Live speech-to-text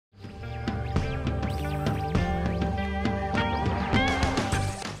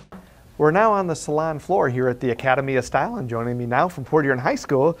We're now on the salon floor here at the Academy of Style, and joining me now from Port Huron High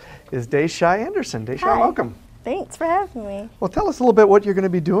School is Daisha Anderson. Daisha, Hi. welcome. Thanks for having me. Well, tell us a little bit what you're going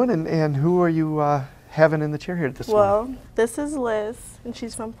to be doing and who are you having in the chair here this morning? Well, this is Liz, and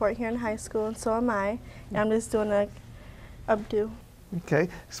she's from Port Huron High School, and so am I. And I'm just doing a updo. Okay.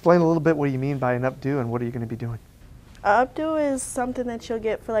 Explain a little bit what you mean by an updo and what are you going to be doing? A updo is something that you'll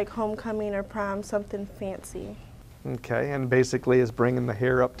get for like homecoming or prom, something fancy. Okay, and basically is bringing the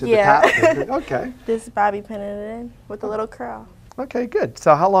hair up to Yeah. the top. Okay. Just bobby pinning it in with a little curl. Okay, good.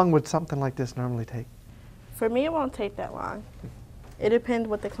 So how long would something like this normally take? For me, it won't take that long. It depends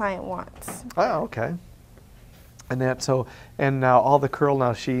what the client wants. Oh, okay. And that so, and now all the curl, now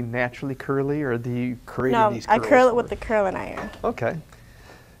is she naturally curly or do you create these No, I curls curl it for with her? the curling iron. Okay.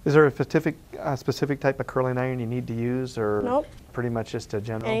 Is there a specific type of curling iron you need to use, or Nope. pretty much just a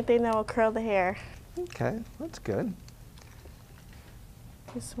general? Anything that will curl the hair. Okay, that's good.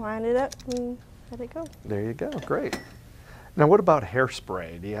 Just wind it up and let it go. There you go, great. Now what about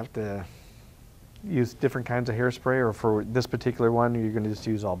hairspray? Do you have to use different kinds of hairspray, or for this particular one, you're going to just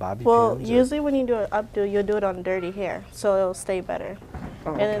use all bobby Well, pins? Or? usually when you do an updo, you'll do it on dirty hair, so it'll stay better.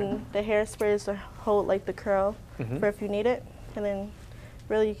 Oh, And okay. then the hairspray is to hold like the curl for if you need it. And then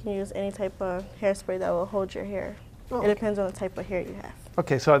really you can use any type of hairspray that will hold your hair. Oh, It okay. depends on the type of hair you have.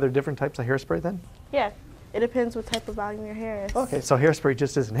 Okay, so are there different types of hairspray then? Yeah, it depends what type of volume your hair is. Okay, so hairspray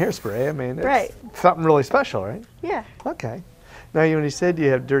just isn't hairspray. I mean, it's Right. something really special, right? Yeah, Okay. Now, when you said you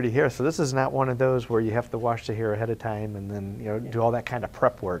have dirty hair, so this is not one of those where you have to wash the hair ahead of time and then do all that kind of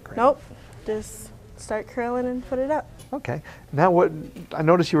prep work, right? nope. Just start curling and put it up. Okay. Now, what I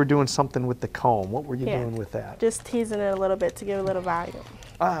noticed you were doing something with the comb. What were you Yeah. doing with that? Just teasing it a little bit to give it a little volume.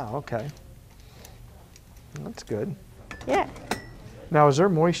 Ah, okay. That's good. Yeah, Now, is there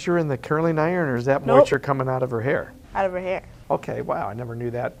moisture in the curling iron, or is that Nope. moisture coming out of her hair? out of her hair. Okay. Wow, I never knew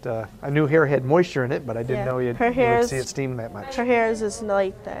that. I knew hair had moisture in it, but I didn't Yeah. know you Her would hair see is- it steam that much. Her hair is just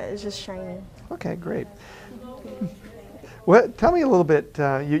like that. It's just shiny. Okay, great. Well, tell me a little bit.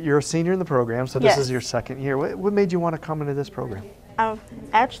 You're a senior in the program, so this Yes. is your second year. What made you want to come into this program?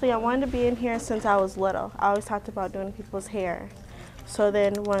 Actually, I wanted to be in here since I was little. I always talked about doing people's hair. So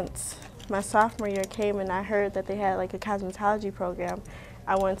then once my sophomore year came and I heard that they had like a cosmetology program,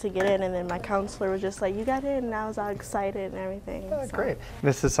 I wanted to get in, and then my counselor was just like, you got in, and I was all excited and everything. Oh, So great. And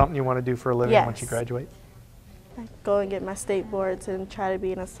this is something you want to do for a living once you Yes. graduate? I go and get my state boards and try to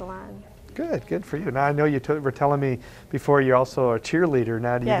be in a salon. Good, good for you. Now, I know you were telling me before you're also a cheerleader.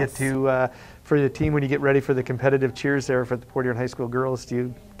 Now, do you Yes. get to, for the team, when you get ready for the competitive cheers there for the Port Huron High School girls, do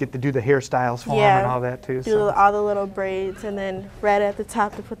you get to do the hairstyles for them and all that too? Do all the little braids, and then right at the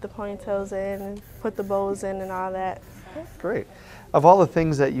top to put the ponytails in and put the bows in and all that. Great. Of all the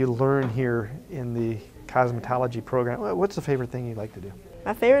things that you learn here in the cosmetology program, what's the favorite thing you like to do?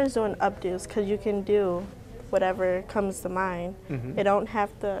 My favorite is doing updos because you can do whatever comes to mind. Mhm. It don't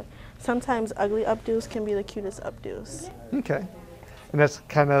have to. Sometimes ugly updos can be the cutest updos. Okay. And that's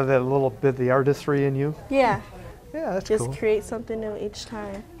kind of that little bit of the artistry in you? Yeah, Yeah, that's just cool. create something new each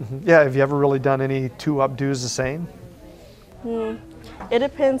time. Yeah, have you ever really done any two updos the same? It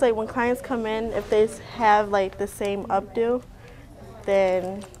depends. Like when clients come in, if they have like the same updo,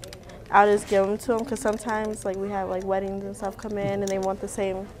 then I'll just give them to them because sometimes like we have like weddings and stuff come in and they want the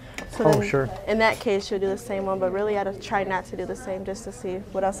same. So Oh, then sure. In that case, you'll do the same one, but really I just try not to do the same just to see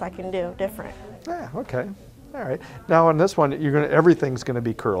what else I can do different. Yeah, okay. All right. Now on this one, everything's gonna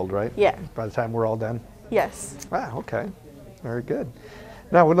be curled, right? Yeah. By the time we're all done. Yes. Ah, okay. Very good.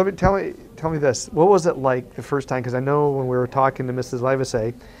 Now, tell me this. What was it like the first time? Because I know when we were talking to Mrs.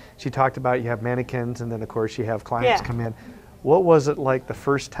 Livesay, she talked about you have mannequins, and then of course you have clients Yeah. come in. What was it like the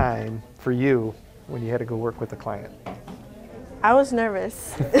first time for you when you had to go work with a client? I was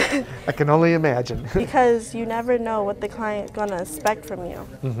nervous I can only imagine. because you never know what the client's gonna expect from you.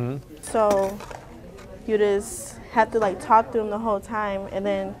 Mm-hmm. So you just have to like talk to them the whole time, and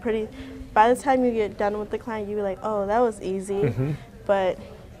then by the time you get done with the client, you be like, oh, that was easy. Mm-hmm. But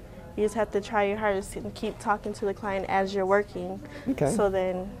you just have to try your hardest and keep talking to the client as you're working. Okay. So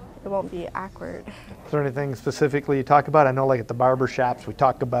then it won't be awkward. Is there anything specifically you talk about? I know like at the barber shops, we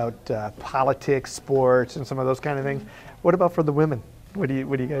talk about politics, sports, and some of those kind of things. What about for the women? What do you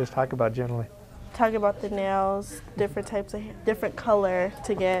guys talk about generally? Talk about the nails, different types of different color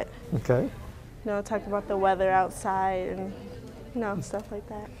to get. Okay. Talk about the weather outside and stuff like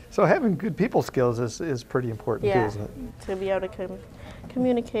that. So having good people skills is pretty important too, Yeah, isn't it? to be able to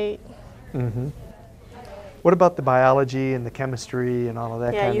communicate. Mm-hmm. What about the biology and the chemistry and all of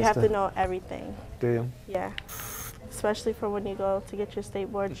that Yeah, kind of you stuff? have to know everything. Do you? Yeah, especially for when you go to get your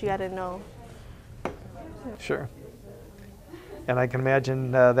state boards, you got to know. Sure. And I can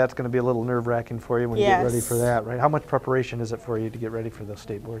imagine that's going to be a little nerve-wracking for you when you get ready for Yes. that, right? How much preparation is it for you to get ready for those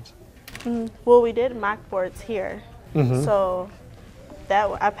state boards? Well, we did mock boards here, so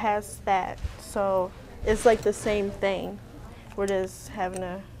I passed that. So it's like the same thing. We're just having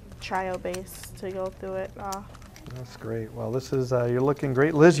a trial base to go through it all. That's great. Well, this is, you're looking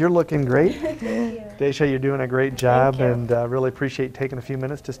great. Liz, you're looking great. Thank you. Daisha, you're doing a great job, and really appreciate taking a few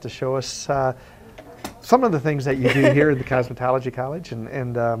minutes just to show us some of the things that you do here at the Cosmetology College and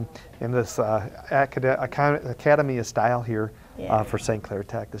in this Academy of Style here for St. Clair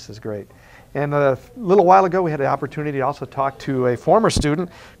Tech. This is great. And a little while ago, we had the opportunity to also talk to a former student,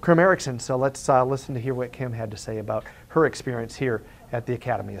 Kim Erickson. So let's listen to hear what Kim had to say about her experience here at the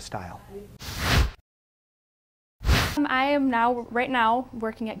Academy of Style. I am right now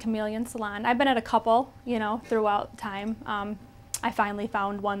working at Chameleon Salon. I've been at a couple, throughout time. I finally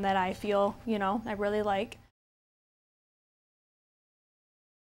found one that I feel, I really like.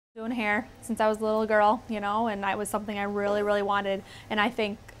 Doing hair since I was a little girl, and that was something I really, really wanted. And I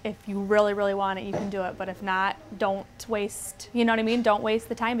think if you really, really want it, you can do it. But if not, don't waste, Don't waste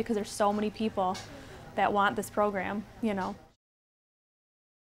the time, because there's so many people that want this program,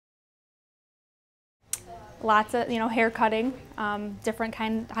 Lots of, hair cutting, different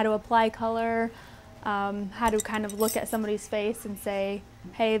how to apply color, how to kind of look at somebody's face and say,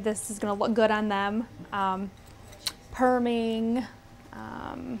 hey, this is going to look good on them. Perming,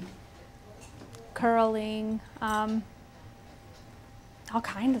 curling, all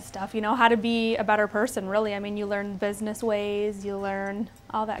kinds of stuff, how to be a better person, really. I mean, you learn business ways, you learn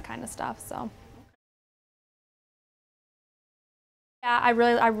all that kind of stuff, so. Yeah, I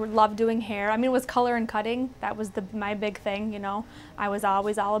love doing hair. I mean, it was color and cutting. That was my big thing, I was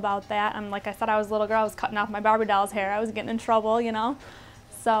always all about that. And like I said, I was a little girl. I was cutting off my Barbie doll's hair. I was getting in trouble,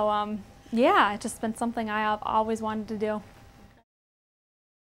 So, yeah, it's just been something I've always wanted to do.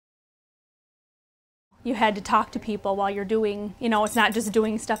 You had to talk to people while you're doing, it's not just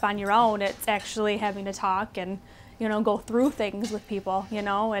doing stuff on your own. It's actually having to talk and, go through things with people,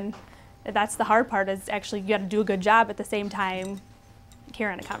 and that's the hard part, is actually you got to do a good job at the same time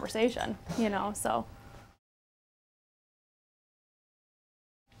hearing a conversation, so.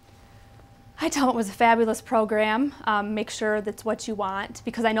 I tell them it was a fabulous program. Make sure that's what you want,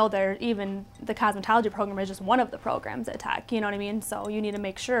 because I know even the cosmetology program is just one of the programs at Tech, you know what I mean? So you need to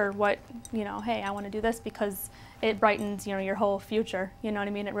make sure hey, I want to do this because it brightens, your whole future, you know what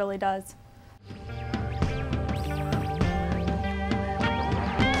I mean? It really does.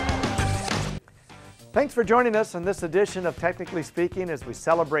 Thanks for joining us on this edition of Technically Speaking as we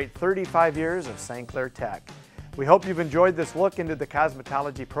celebrate 35 years of St. Clair Tech. We hope you've enjoyed this look into the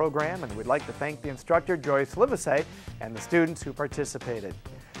cosmetology program, and we'd like to thank the instructor, Joyce Livesey, and the students who participated.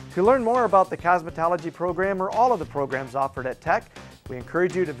 To learn more about the cosmetology program or all of the programs offered at Tech, we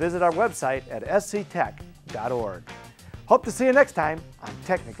encourage you to visit our website at sctech.org. Hope to see you next time on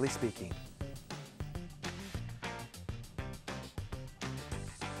Technically Speaking.